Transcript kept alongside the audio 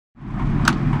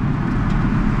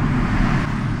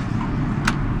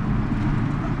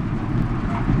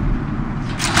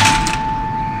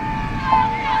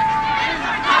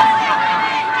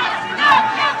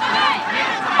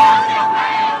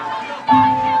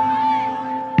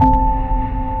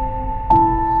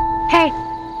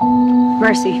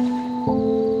Mercy.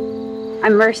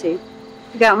 I'm Mercy.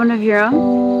 You got one of your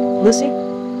own? Lucy?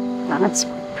 Oh, that's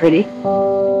pretty.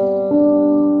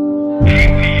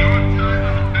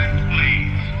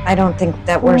 I don't think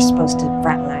that we're supposed to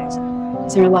fraternize.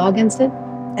 Is there a law against it?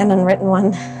 An unwritten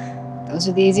one. Those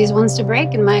are the easiest ones to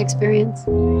break, in my experience.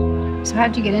 So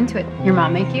how'd you get into it? Your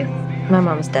mom make you? My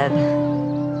mom's dead.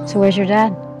 So where's your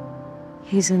dad?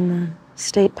 He's in the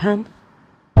state pen.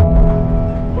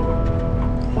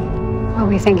 What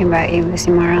are we thinking about you,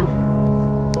 Lucy Morrow?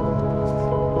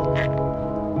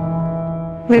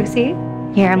 Lucy,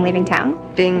 here I'm leaving town.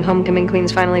 Being homecoming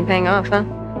queen's finally paying off, huh?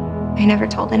 I never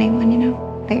told anyone, you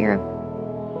know, that you're a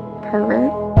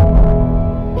pervert.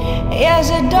 As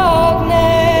the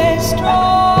darkness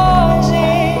draws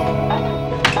in.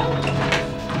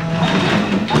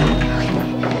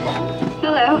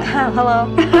 Hello.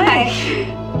 Hello. Hi.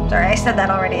 Sorry, I said that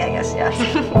already, I guess, yeah.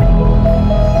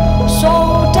 So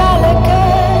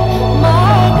delicate,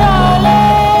 my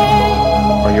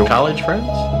darling. Are you college friends?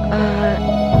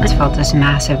 I just felt this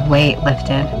massive weight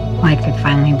lifted. Like I could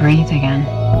finally breathe again.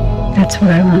 That's what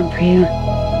I want for you.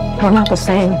 We're not the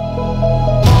same.